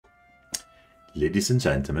Ladies and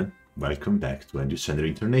gentlemen, welcome back to Andrew Channel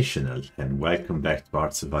International, and welcome back to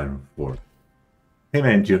Hearts of Iron 4. I'm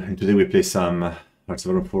Andrew, and today we play some Hearts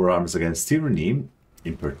of Iron 4 Arms Against Tyranny.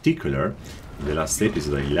 In particular, in the last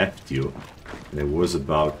episode I left you, and I was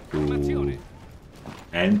about to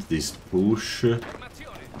end this push, which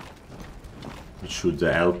should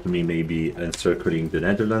help me maybe encircling the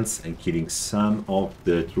Netherlands and killing some of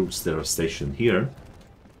the troops that are stationed here.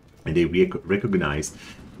 And they recognize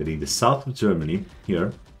that in the south of Germany,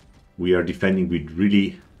 here, we are defending with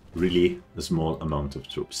really a small amount of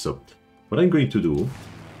troops. So, what I'm going to do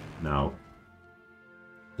now,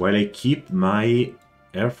 while I keep my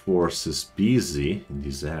air forces busy in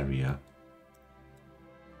this area,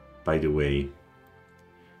 by the way,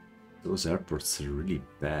 those airports are really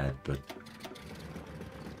bad, but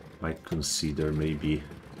might consider maybe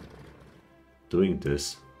doing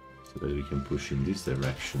this so that we can push in this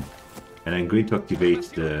direction. And I'm going to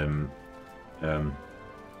activate the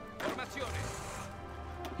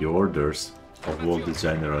orders of all the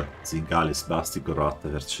general Zingalis, Bastico, Rotta,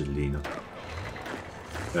 Vercellino.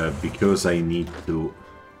 Because I need to...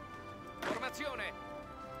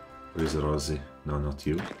 Where is Rossi? No, not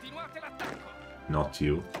you. Not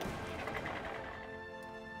you.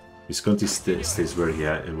 Visconti stays where he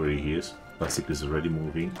is. Bastico is already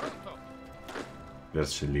moving.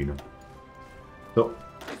 Vercellino. So,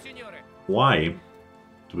 why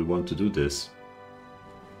do we want to do this?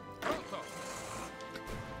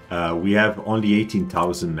 We have only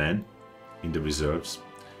 18,000 men in the reserves,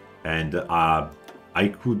 and I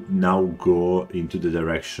could now go into the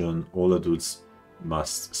direction all adults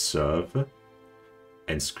must serve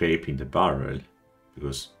and scrape in the barrel,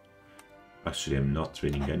 because actually I'm not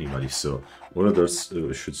training anybody, so all adults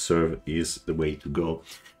should serve is the way to go.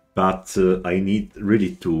 But I need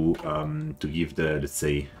really to give the, let's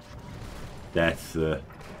say, death.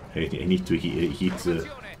 I need to hit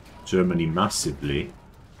Germany massively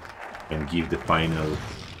and give the final,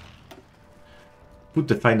 put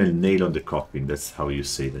the final nail on the coffin. That's how you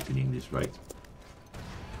say that in English, right?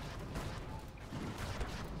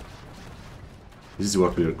 This is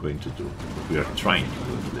what we are going to do. What we are trying to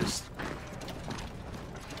do at least.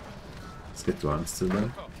 Let's get to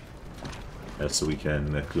Amsterdam. So we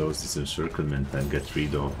can close this encirclement and get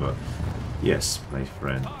rid of... yes, my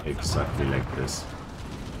friend, exactly like this.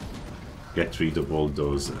 Get rid of all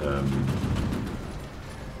those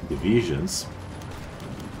divisions.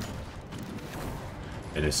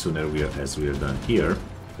 And as soon as we are done here,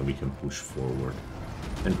 then we can push forward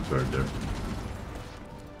and further.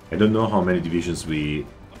 I don't know how many divisions we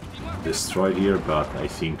destroyed here, but I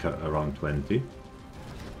think around 20.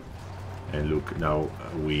 And look, now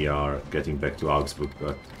we are getting back to Augsburg,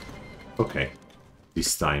 but okay,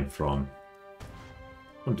 this time from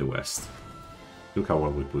the west. Look how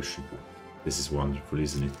well we're pushing. This is wonderful,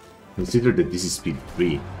 isn't it? Consider that this is speed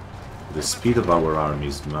 3. The speed of our army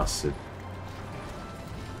is massive.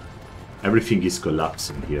 Everything is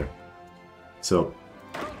collapsing here. So,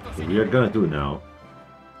 what we are gonna do now,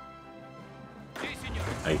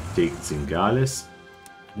 I take Zingales,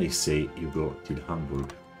 I say you go till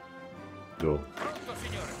Hamburg. Go.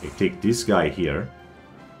 I take this guy here,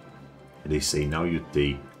 and they say now you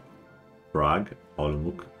take Prague,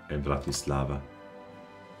 Olmuk, and Bratislava.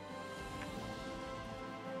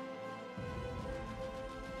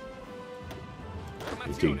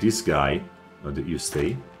 You take this guy, or that you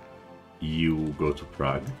stay, you go to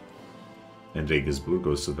Prague, and Regensburg,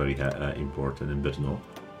 also very important, and Brno.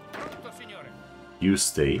 You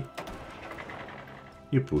stay,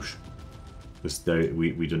 you push. Because there,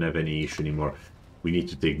 we don't have any issue anymore. We need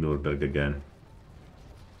to take Nuremberg again.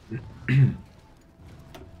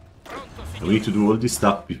 We need to do all this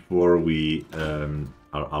stuff before we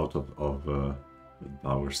are out of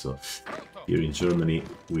power. So here in Germany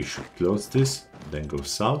we should close this, then go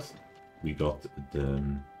south. We got the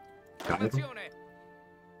Cairo.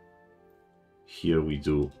 Here we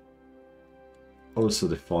do also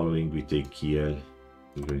the following. We take Kiel.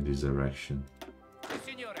 We go in this direction.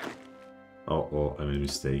 Oh, I made a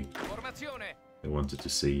mistake. I wanted to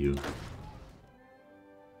say you.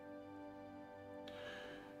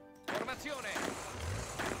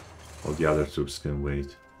 All the other troops can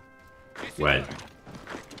wait. Well,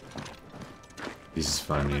 this is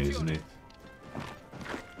funny, isn't it?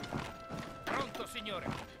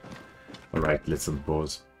 Alright, let's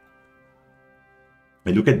unpause.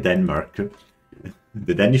 And look at Denmark.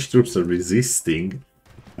 The Danish troops are resisting.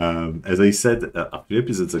 As I said a few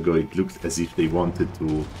episodes ago, it looked as if they wanted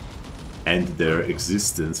to end their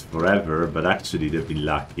existence forever, but actually they've been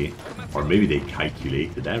lucky. Or maybe they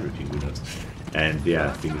calculated everything, who knows. And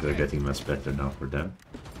yeah, things are getting much better now for them.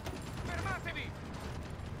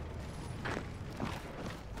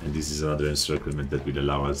 And this is another encirclement that will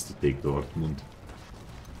allow us to take Dortmund.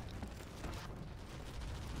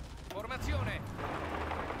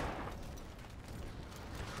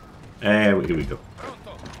 Here we go.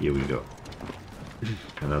 Here we go.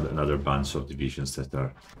 Another bunch of divisions that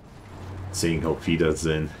are saying how feed us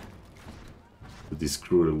in to this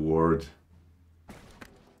cruel world.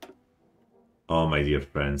 Oh my dear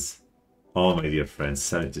friends. Oh my dear friends,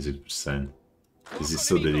 76%. This is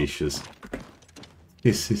so delicious.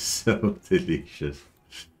 This is so delicious.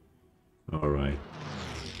 Alright.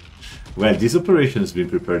 Well, this operation has been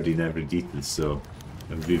prepared in every detail, so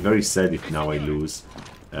I would be very sad if now I lose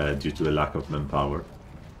due to a lack of manpower.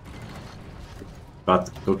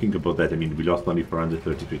 But talking about that, I mean, we lost only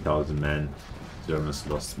 433,000 men. Germans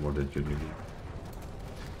lost more than 2 million.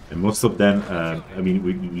 And most of them, I mean,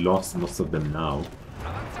 we lost most of them now.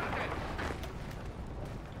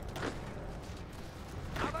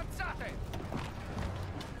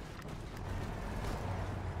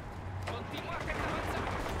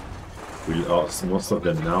 We lost most of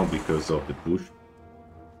them now because of the push.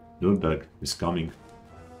 Nuremberg is coming.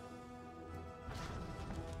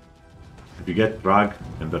 If you get Prague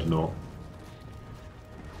and Brno,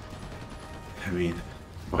 I mean,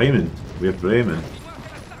 Bremen, we have Bremen.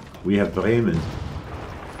 We have Bremen.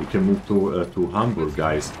 We can move to Hamburg,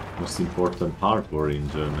 guys. Most important harbor in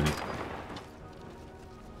Germany.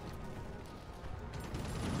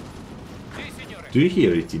 Do you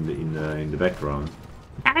hear it in the background?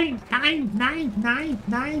 Nine.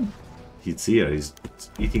 It's here. He's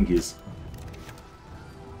eating his.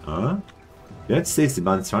 Huh? The United States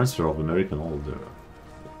demands transfer of American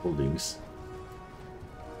holdings.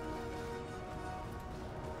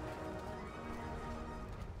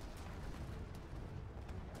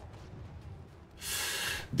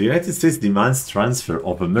 The United States demands transfer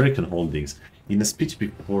of American holdings. In a speech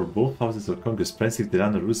before both houses of Congress, President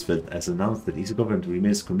Delano Roosevelt has announced that his government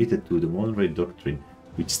remains committed to the Monroe Doctrine,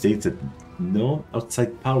 which states that no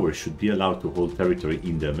outside power should be allowed to hold territory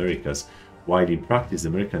in the Americas, while in practice the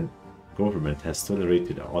American government has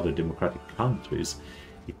tolerated other democratic countries.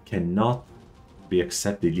 It cannot be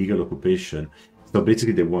accepted illegal occupation. So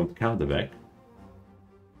basically they want Canada back.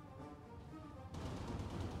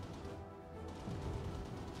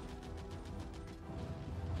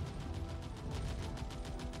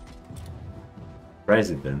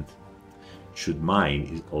 President should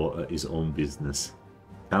mind his own business.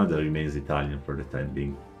 Canada remains Italian for the time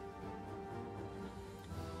being.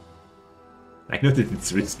 I know that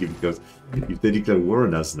it's risky because if they declare war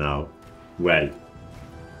on us now, well,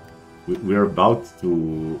 we're about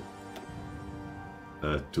to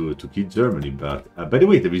kill Germany. But by the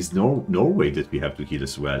way, there is Norway that we have to kill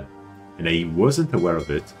as well, and I wasn't aware of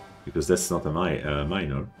it because that's not a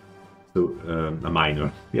minor. So a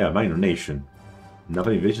minor, yeah, a minor nation.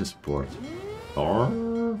 Naval invasion support. Or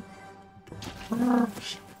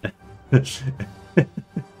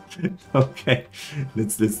okay,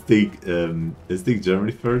 let's take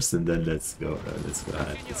Germany first, and then let's go ahead.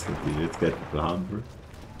 Let's continue. Let's get to Hamburg.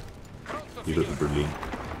 You go to Berlin.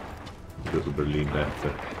 You go to Berlin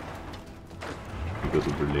better. You go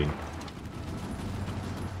to Berlin.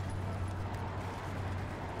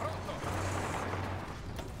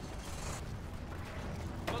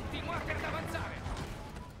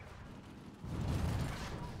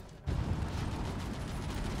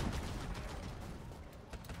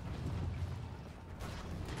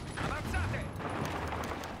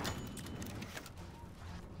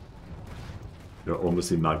 You're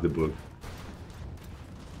almost in Magdeburg.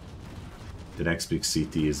 The next big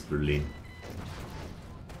city is Berlin.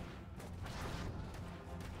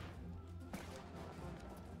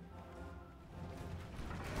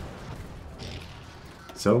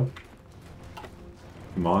 So,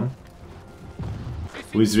 come on.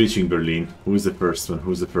 Who is reaching Berlin? Who is the first one?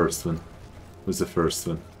 Who's the first one? Who's the first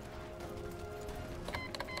one?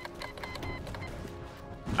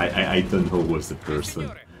 I don't know who was the first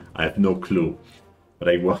one. I have no clue.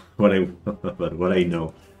 But what I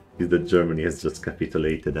know is that Germany has just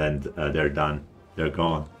capitulated and they're done. They're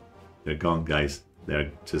gone. They're gone, guys.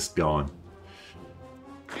 They're just gone.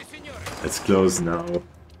 Let's close now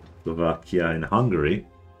Slovakia and Hungary.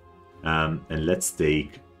 And let's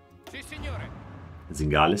take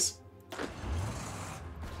Zingales.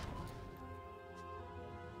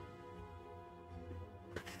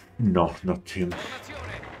 No, not him.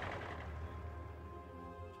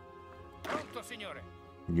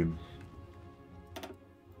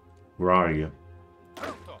 Where are you?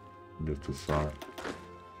 You're too far.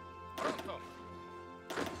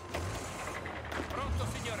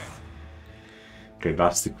 Okay,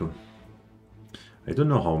 Basticum. I don't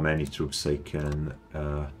know how many troops I can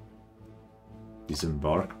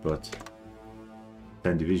disembark, but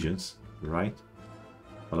 10 divisions, right?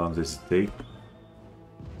 How long does it take?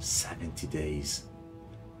 70 days.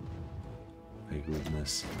 My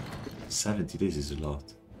goodness. 70 days is a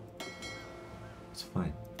lot. It's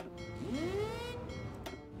fine.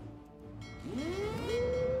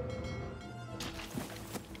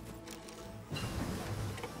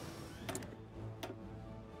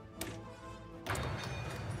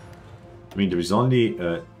 I mean, there is only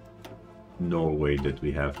Norway that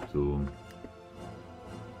we have to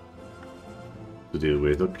deal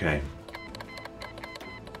with. Okay.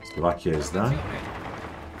 Slovakia is done.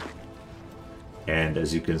 And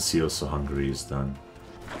as you can see, also Hungary is done.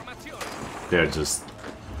 They're just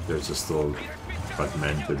all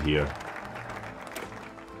fragmented here.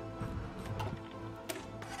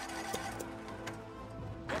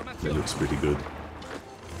 That looks pretty good.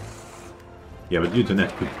 Yeah, but you don't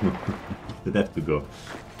have to you don't have to go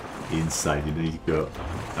inside, you don't need to go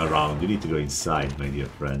around, you need to go inside, my dear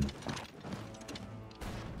friend.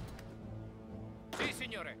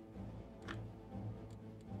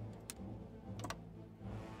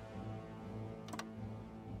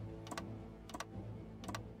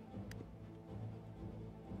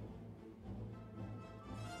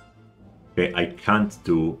 Okay, I can't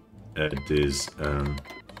do this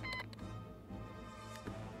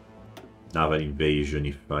naval invasion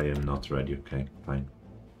if I am not ready. Okay, fine.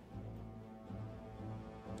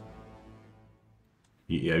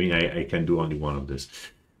 Yeah, I mean, I can do only one of this.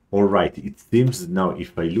 All right, it seems now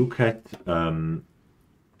if I look at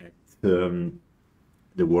the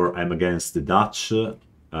war, I'm against the Dutch,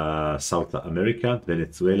 South America,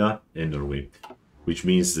 Venezuela, and Norway, which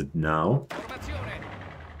means that now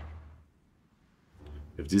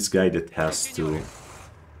if this guy that has to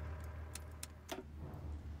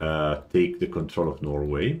take the control of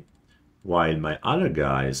Norway, while my other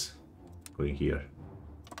guys going here,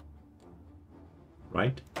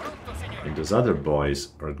 right? And those other boys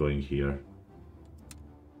are going here.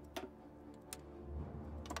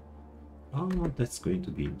 Oh, that's going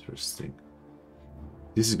to be interesting.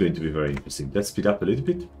 This is going to be very interesting. Let's speed up a little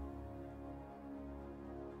bit.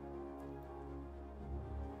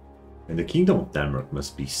 And the Kingdom of Denmark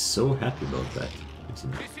must be so happy about that,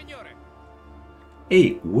 isn't it?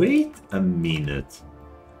 Hey, wait a minute.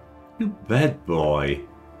 You bad boy.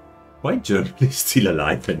 Why Germany is still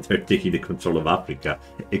alive and they're taking the control of Africa?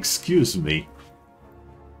 Excuse me.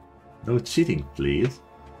 No cheating, please.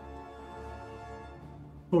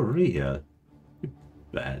 For real. You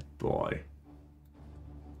bad boy.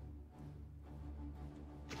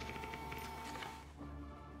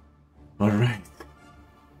 Alright.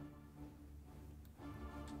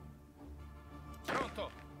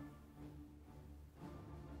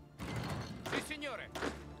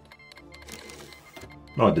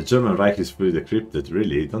 Oh, the German Reich is fully decrypted,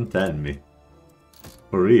 really? Don't tell me.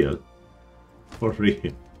 For real? For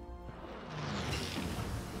real?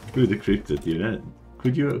 Fully decrypted, you know?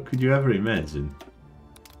 Could you ever imagine?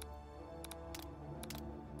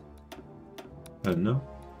 I don't know.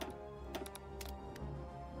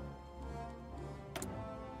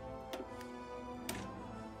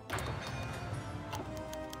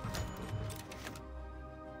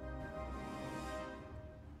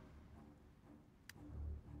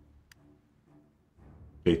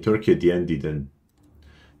 Okay, Turkey at the end didn't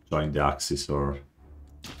join the Axis or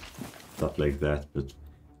stuff like that, but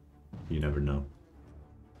you never know.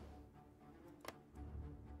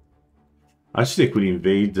 Actually, I could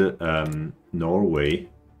invade Norway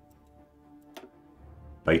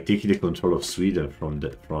by taking the control of Sweden from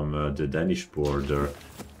the Danish border.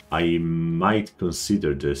 I might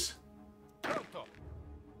consider this.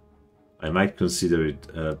 I might consider it.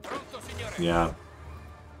 Yeah.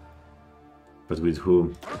 But with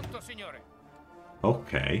whom?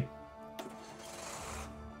 Okay.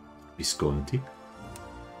 Visconti.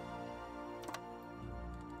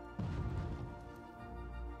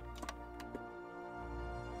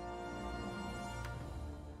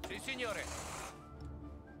 Sì, signore.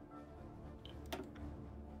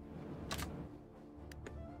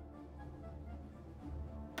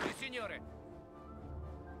 Sì, signore.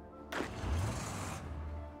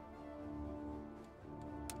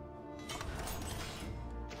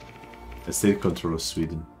 Let's take control of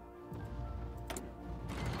Sweden.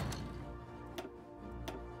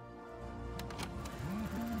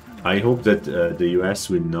 I hope that the US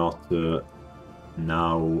will not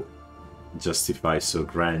now justify so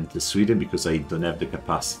grant Sweden, because I don't have the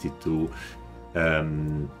capacity to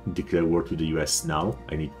declare war to the US now.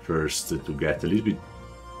 I need first to get a little bit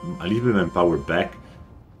of manpower back.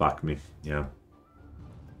 Fuck me, yeah.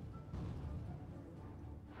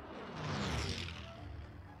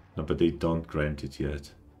 No, but they don't grant it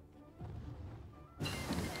yet.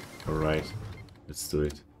 Alright, let's do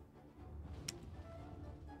it.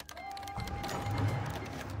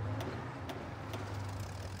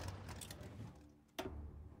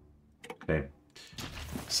 Okay,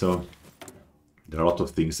 so there are a lot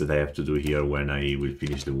of things that I have to do here when I will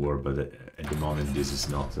finish the war, but at the moment this is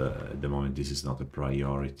not a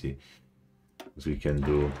priority. Because we can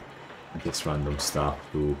do just random stuff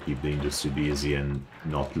to keep the industry busy and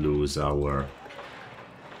not lose our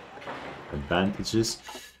advantages.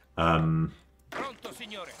 Pronto,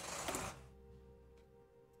 signore.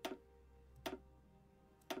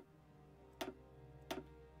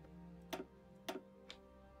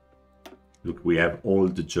 Look, we have all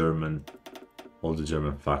the German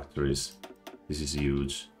factories. This is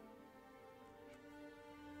huge.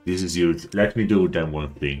 This is huge. Let me do then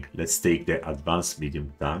one thing. Let's take the advanced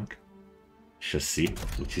medium tank chassis,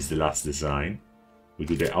 which is the last design. We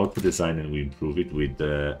do the output design and we improve it with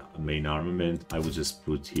the main armament. I will just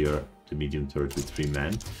put here the medium turret with 3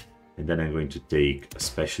 men. And then I'm going to take a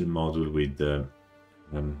special module with the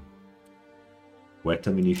wet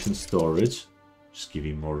ammunition storage, just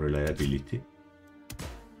giving more reliability.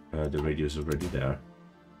 The radio is already there.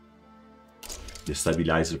 The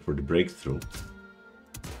stabilizer for the breakthrough.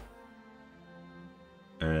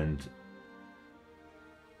 And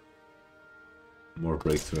more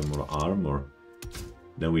breakthrough and more armor.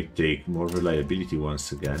 Then we take more reliability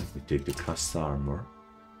once again. We take the cast armor.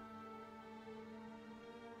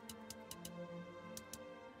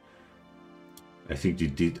 I think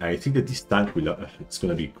that this tank will it's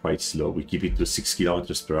gonna be quite slow. We keep it to 6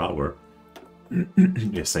 kilometers per hour.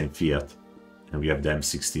 Yes, I'm Fiat. And we have the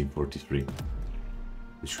M1643,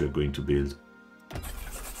 which we're going to build.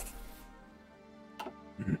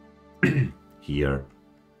 Here.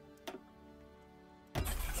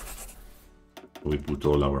 We put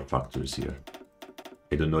all our factories here.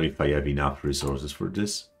 I don't know if I have enough resources for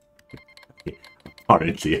this.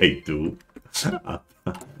 Apparently I do.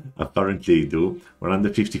 Apparently I do.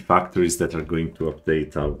 150 factories that are going to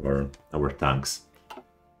update our tanks.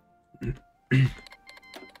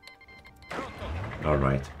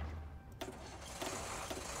 Alright.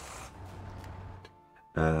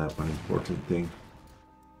 One important thing.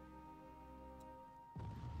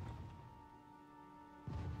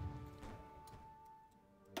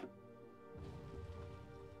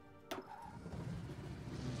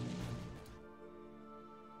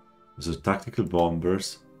 So tactical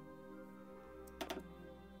bombers.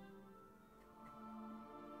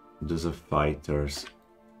 Those are fighters.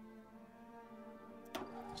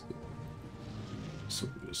 So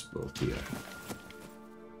use both here.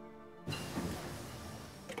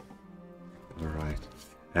 Alright.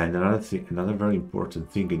 And another thing, another very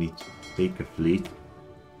important thing, I need to take a fleet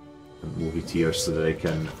and move it here so that I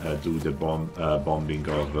can do the bombing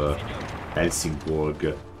of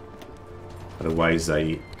Helsingborg. Otherwise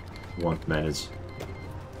I won't manage.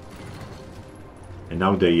 And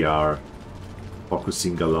now they are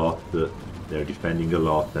focusing a lot, they're defending a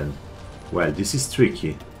lot, and well, this is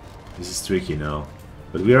tricky. This is tricky now.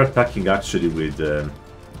 But we are attacking actually with the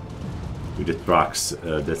trucks.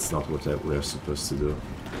 That's not what we're supposed to do.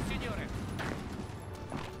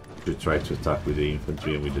 We try to attack with the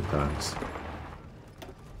infantry and with the tanks.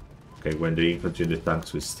 Okay, when the infantry and the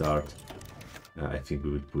tanks will start, I think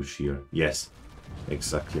we will push here. Yes,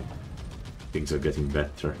 exactly. Things are getting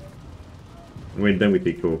better. And then we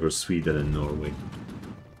take over Sweden and Norway.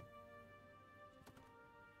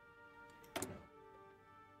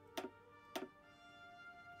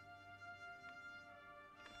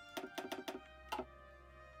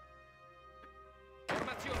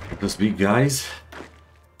 Those big guys.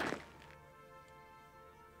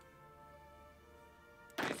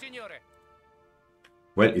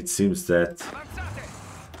 Well, it seems that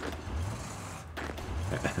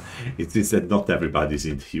it is that not everybody's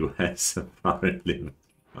in the US, apparently.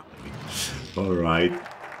 Alright.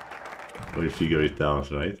 We'll figure it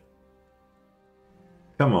out, right?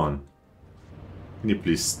 Come on. Can you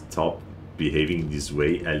please stop behaving this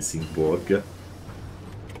way, Helsingborg?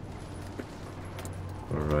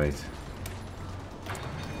 Alright.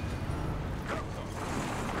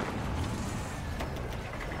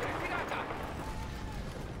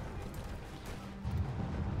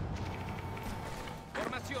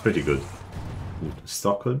 Pretty good. Move to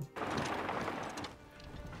Stockholm.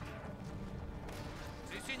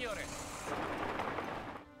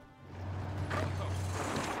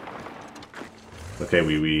 Okay,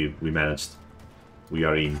 we managed. We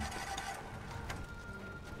are in.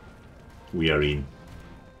 We are in.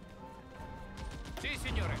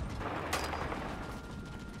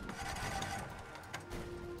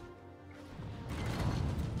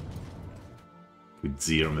 with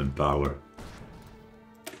 0 manpower.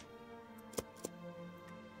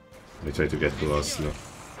 I try to get to Oslo.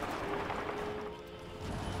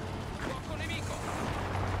 Fuoco nemico.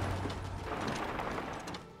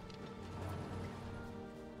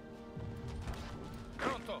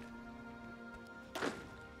 Pronto.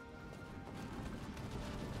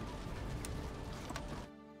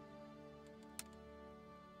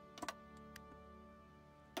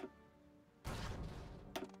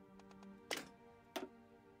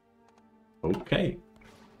 Okay.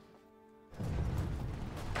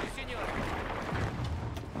 Sì, signore.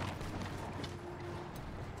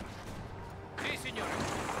 Sì, signore.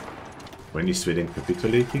 When is Sweden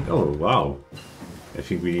capitulating? Oh, wow. I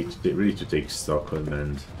think we need to really to take Stockholm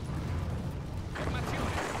Formazione.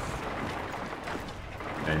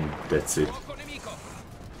 and that's it. Fuoco nemico.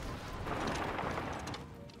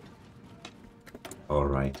 All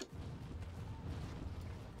right.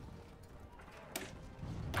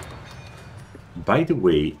 By the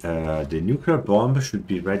way, the nuclear bomb should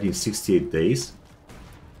be ready in 68 days.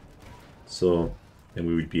 So, and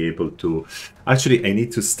we will be able to... Actually, I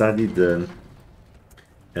need to study the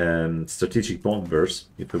strategic bombers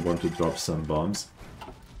if I want to drop some bombs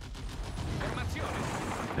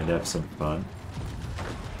Formazione. and have some fun.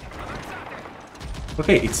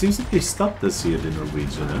 Okay, it seems that they stopped us here, the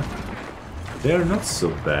Norwegian. They are not so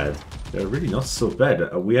bad. They're really not so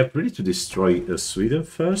bad. We have really to destroy Sweden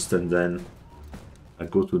first and then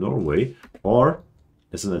go to Norway. Or,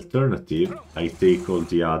 as an alternative, I take all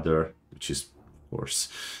the other, which is, of course,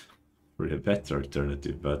 really a better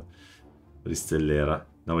alternative, but it's Stellera.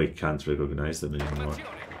 Now I can't recognize them anymore.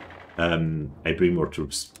 I bring more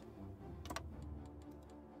troops.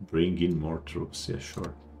 Bring in more troops, yeah,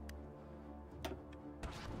 sure.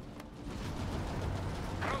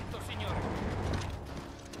 Pronto, signore.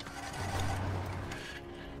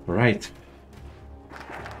 All right.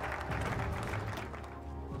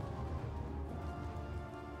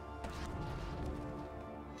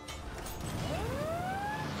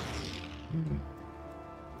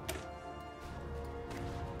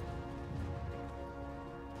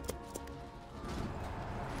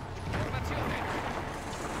 Formazione.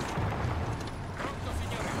 Pronto,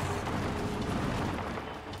 signore.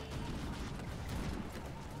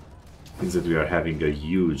 Seems that we are having a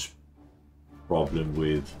huge problem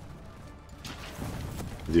with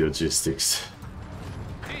the logistics.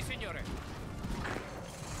 Sì, signore.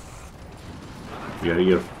 We are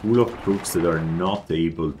here full of troops that are not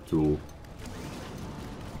able to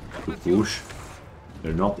push.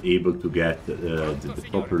 They're not able to get the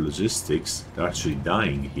proper logistics. They're actually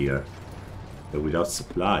dying here. They're without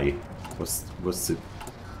supply.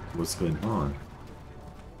 What's going on?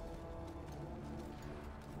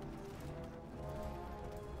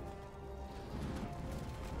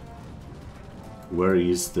 Where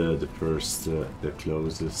is the first, the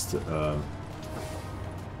closest?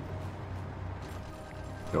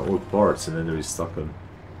 They're all ports, and then there is Stockholm.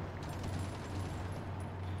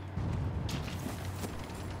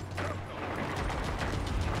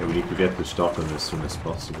 Okay, we need to get to Stockholm as soon as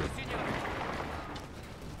possible.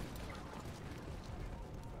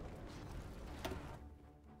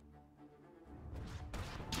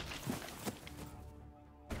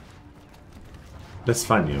 That's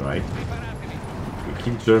funny, right? We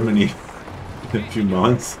keep Germany in a few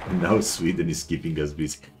months, and now Sweden is keeping us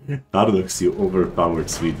busy. Paradox, you overpowered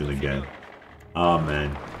Sweden again. Ah,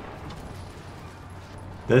 man.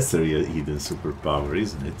 That's a real hidden superpower,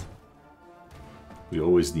 isn't it? We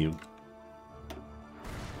always knew.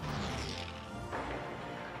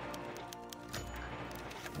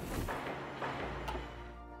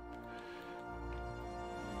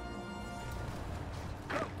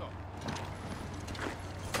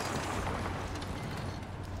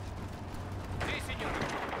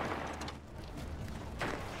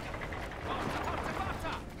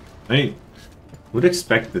 I would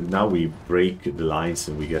expect that now we break the lines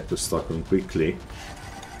and we get to Stockholm quickly.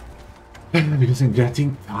 Because I'm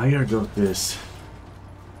getting tired of this.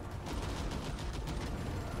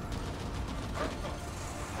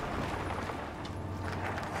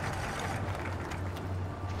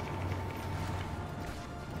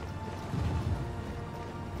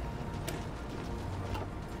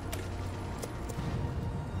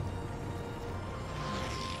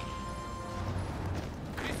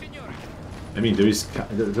 I mean,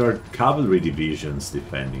 there are cavalry divisions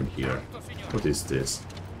defending here. What is this?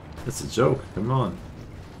 That's a joke, come on.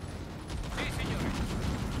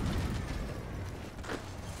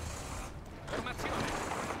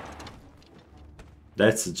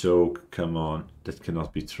 That's a joke, come on. That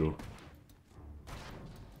cannot be true.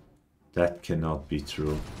 That cannot be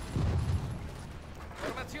true.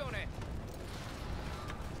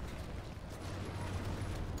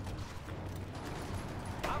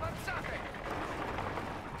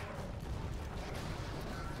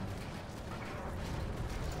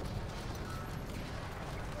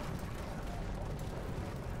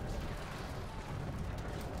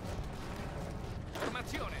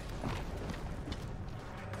 Formazione.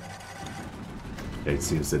 Okay, it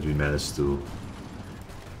seems that we managed to...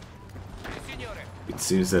 Sì, signore. It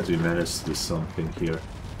seems that we managed to do something here.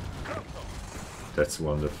 Pronto. That's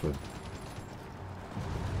wonderful.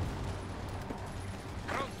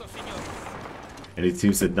 Pronto, signore. And it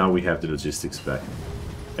seems that now we have the logistics back.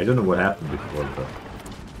 I don't know what happened before, but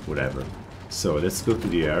whatever. So let's go to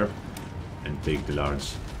the air and take the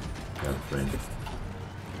large airplane.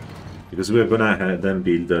 Because we are gonna then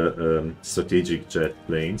build strategic jet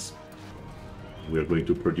planes. We are going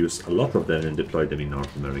to produce a lot of them and deploy them in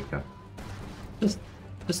North America.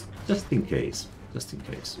 Just in case. Just in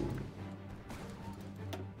case.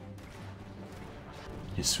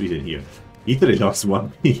 In Sweden here. Italy lost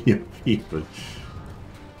 1 million people.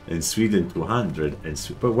 And Sweden 200.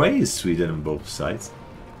 But why is Sweden on both sides?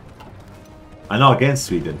 I know, against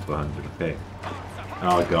Sweden 200, okay.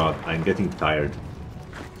 Oh god, I'm getting tired.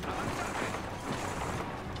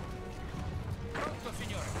 Pronto,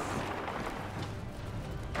 signore.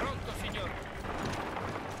 Pronto, signore.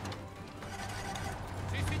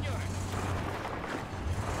 Sì, signore.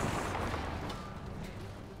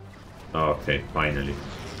 Okay, finally.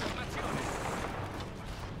 Formazione.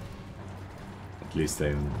 At least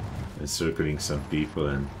I'm encircling some people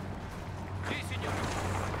and... Sì, signore.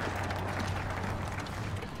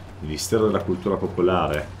 Ministero della Cultura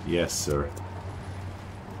Popolare. Yes, sir.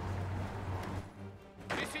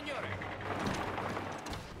 Sì, signore.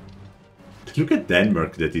 Look at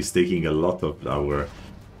Denmark that is taking a lot of our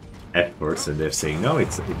efforts and they're saying, no,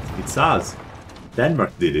 it's us.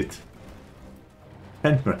 Denmark did it.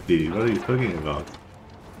 Denmark did it. What are you talking about?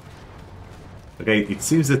 Okay, it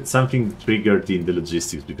seems that something triggered in the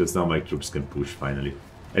logistics because now my troops can push finally.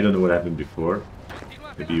 I don't know what happened before.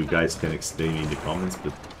 Maybe you guys can explain me in the comments,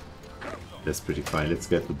 but that's pretty fine. Let's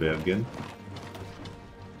get to Bergen.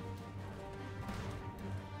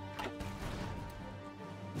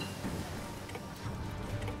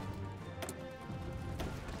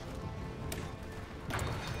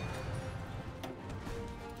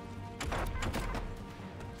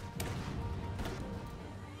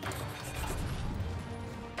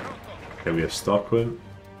 Okay, we have Stockholm.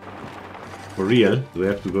 For real? Do we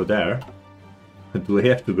have to go there? Do we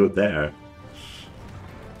have to go there?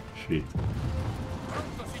 Shit.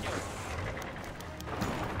 Pronto, signore.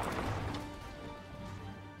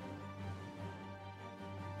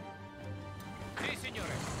 Sì,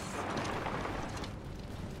 signore.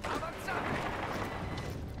 Avanzate.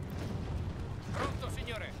 Pronto,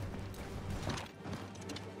 signore.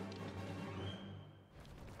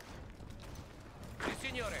 Sì,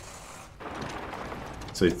 signore.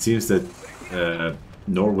 So it seems that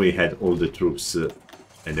Norway had all the troops,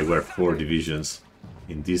 and there were 4 divisions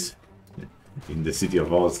in the city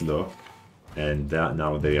of Oslo, and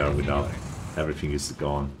now they are without. Everything is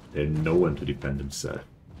gone. There's no one to defend themselves.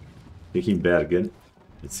 Taking Bergen.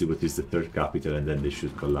 Let's see what is the 3rd capital, and then they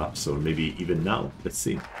should collapse, or maybe even now. Let's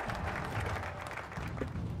see.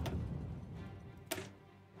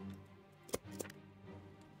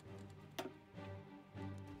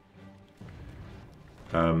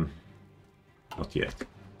 Not yet.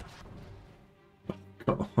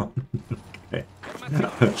 Come on. Okay.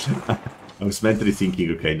 I was mentally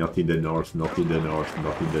thinking, okay, not in the north, not in the north,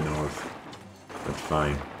 not in the north. That's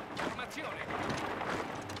fine. Formazione.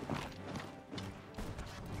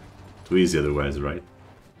 Too easy otherwise, right?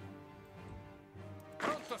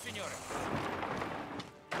 Pronto, signore.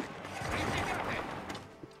 Ripiegate.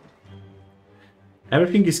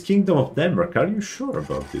 Everything is Kingdom of Denmark. Are you sure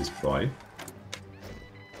about this, boy?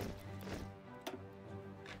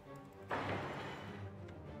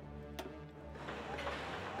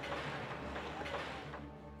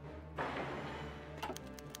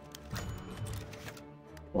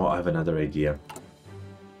 Oh, I have another idea,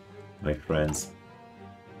 my friends.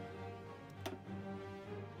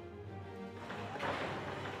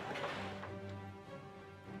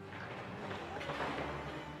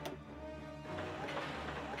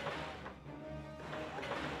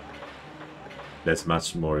 That's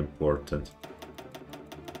much more important.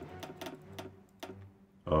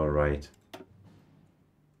 All right.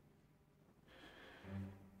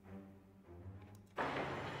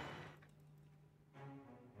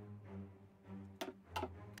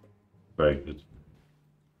 Very good.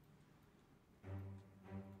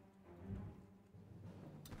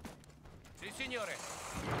 Sì, signore.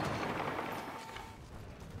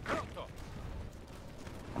 Pronto.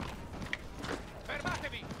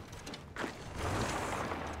 Fermatevi.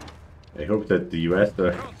 I hope that the US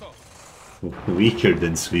are Pronto. weaker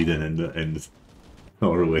than Sweden and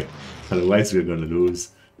Norway. Otherwise we're gonna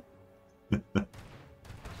lose.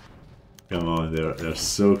 Come on, they're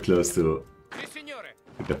so close to Sì, signore.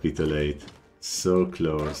 capitulate. So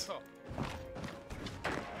close. Pronto.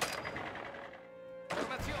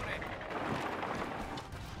 Formazione.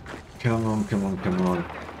 Come on, come on, come on.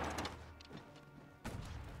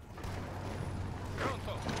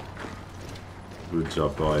 Pronto. Good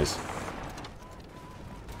job, boys.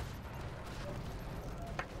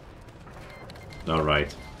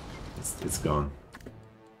 Alright. It's gone.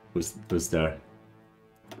 Who's there?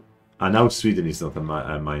 Ah, now Sweden is not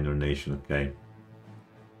a minor nation, okay.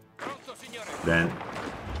 Pronto, signore. Then,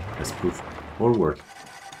 let's move forward.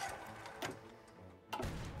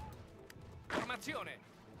 Formazione.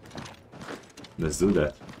 Let's do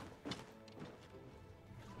that.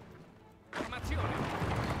 Formazione.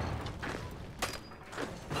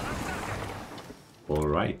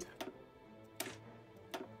 Alright.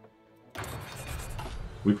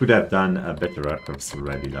 We could have done a better aircraft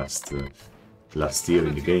already last year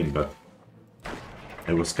in the game, but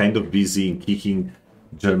I was kind of busy in kicking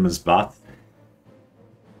German's butt.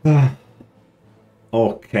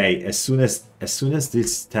 Okay, as soon as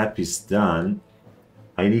this step is done,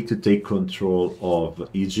 I need to take control of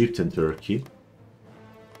Egypt and Turkey,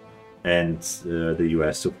 and the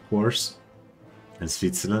US, of course, and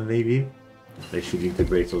Switzerland maybe. They should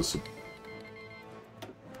integrate also.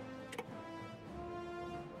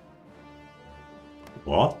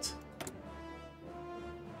 What?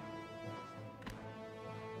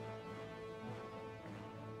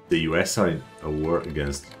 The US are in a war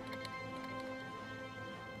against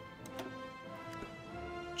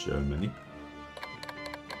Germany.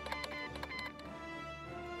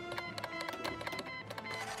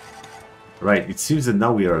 Right, it seems that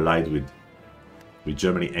now we are allied with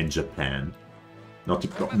Germany and Japan.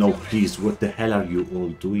 No, please, what the hell are you all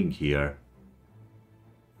doing here?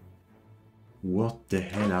 What the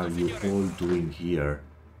hell are you all doing here?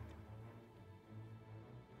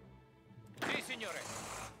 Sì, signore.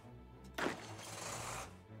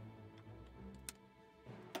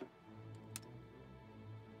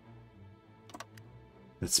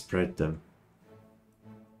 Let's spread them.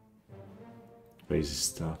 Crazy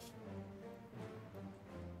stuff.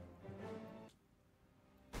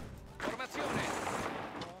 Formazione.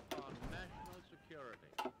 On national security.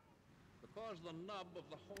 Because the nub of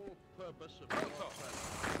the whole purpose of your presence.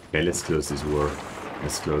 Okay, let's close this war.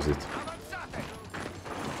 Let's close it. Avanzate.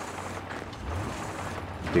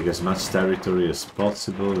 Take as much territory as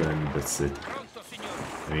possible, and that's it. Pronto,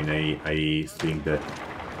 signore. I mean, I think that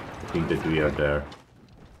we are there.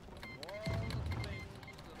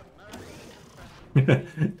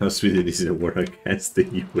 Now Sweden is in a war against the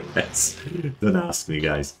US. Don't ask me,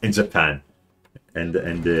 guys. And Japan, and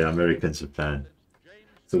the American Japan.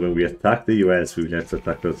 So when we attack the US, we will have to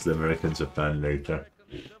attack also the American Japan later.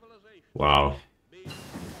 Wow. Sì,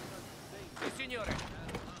 signore.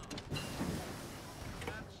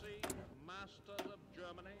 Nazi masters of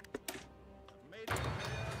Germany made it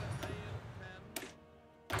clear that they intend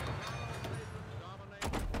not only to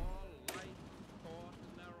dominate all life thought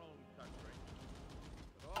in their own country,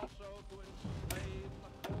 but also to enslave the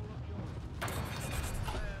whole of Europe,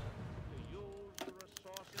 and to use the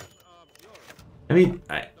resources of Europe. I mean,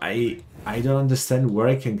 I don't understand where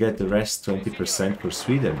I can get the rest 20% for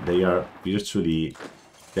Sweden. They are virtually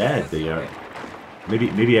dead. They are...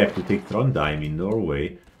 Maybe I have to take Trondheim in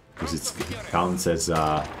Norway, because it counts as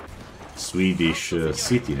a Swedish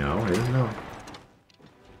city now. I don't know.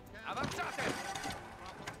 Avanzate.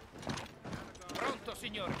 Pronto,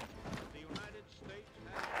 signore. The United States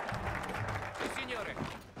has Sì, signore.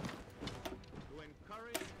 to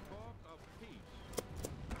encourage talk of peace.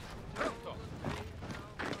 Pronto.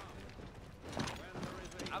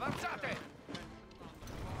 Avanzate.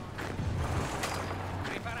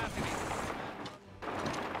 Preparatevi.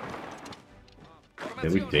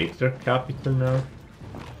 Can we take their capital now?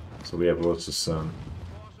 So we have also some...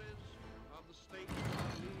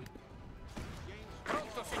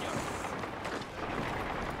 Pronto, signore.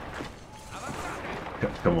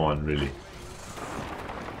 Avanzate. Come on, really.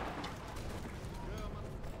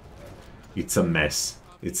 It's a mess.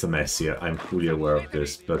 It's a mess here. I'm fully aware of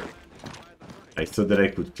this, but I thought that I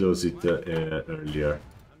could close it earlier.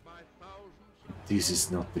 This is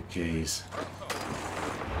not the case.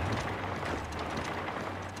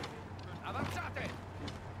 Avanzate.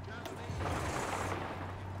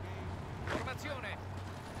 Formazione.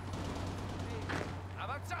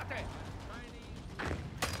 Avanzate.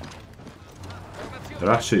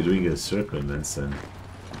 They're actually doing encirclements and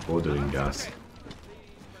ordering us.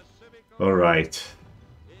 Alright.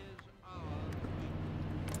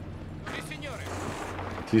 Sì, signore.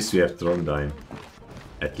 At least we have Trondheim.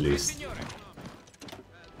 At least. Signore.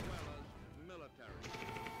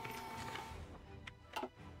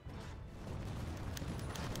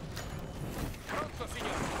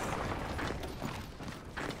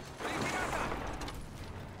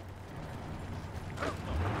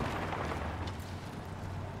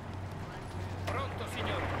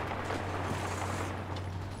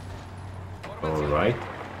 Alright.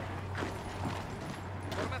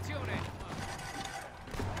 Formazione.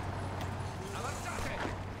 Avanzate.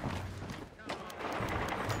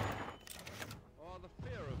 Or the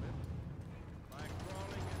fear of it, by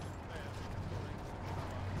crawling into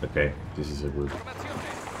bed. Okay, this is a good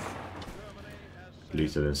Formazione. Germany has said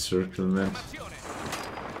little encirclement. Formazione.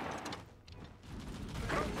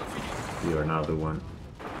 Pronto, signore. Here another one.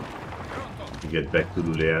 Pronto. We get back to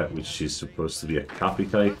Lulea, which is supposed to be a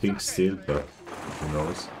capital, I think, still, but who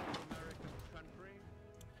knows.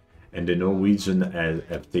 And the Norwegian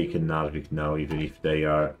have taken Narvik now, even if they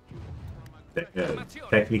are...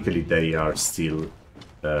 technically, they are still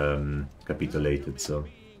capitulated, so...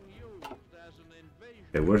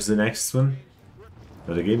 Okay, where's the next one?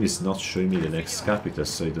 Now, the game is not showing me the next capital,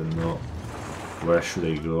 so I don't know where should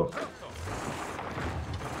I go.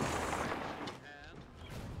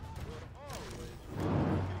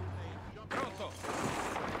 Pronto.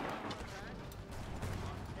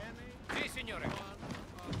 Sì, signore.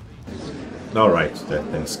 Alright,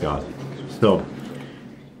 thanks God. So,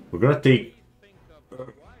 we're gonna take...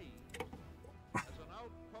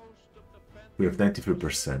 We have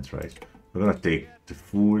 93%, right? We're gonna take the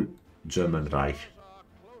full German Reich.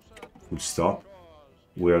 Full stop.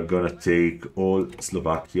 We are gonna take all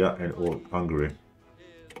Slovakia and all Hungary.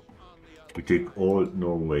 We take all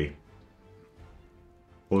Norway.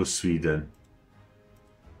 All Sweden.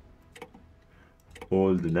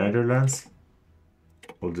 All the Netherlands.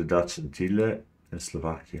 All the Dutch Antille and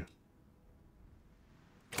Slovakia.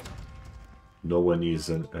 No one is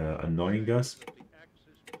annoying us.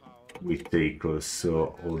 We take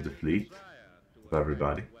also all the fleet of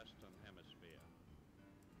everybody.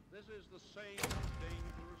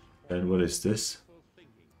 And what is this?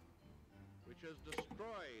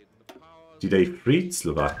 Did I free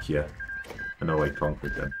Slovakia? Oh, no, I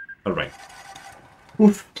conquered them. Alright.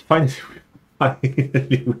 Oof, finally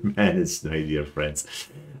we managed, my dear friends.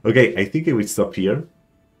 Okay, I think I will stop here.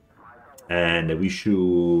 And I wish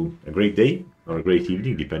you a great day or a great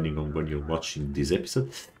evening, depending on when you're watching this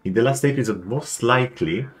episode. In the last episode, most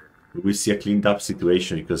likely, we will see a cleaned up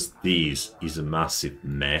situation because this is a massive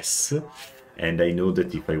mess. And I know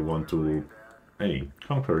that if I want to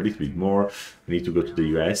conquer a little bit more, I need to go to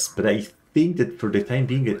the US. But I think that for the time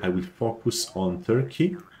being, I will focus on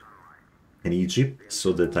Turkey and Egypt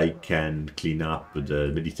so that I can clean up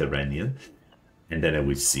the Mediterranean. And then I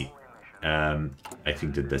will see. I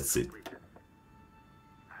think that that's it.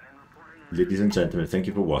 Ladies and gentlemen, thank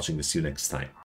you for watching. See you next time.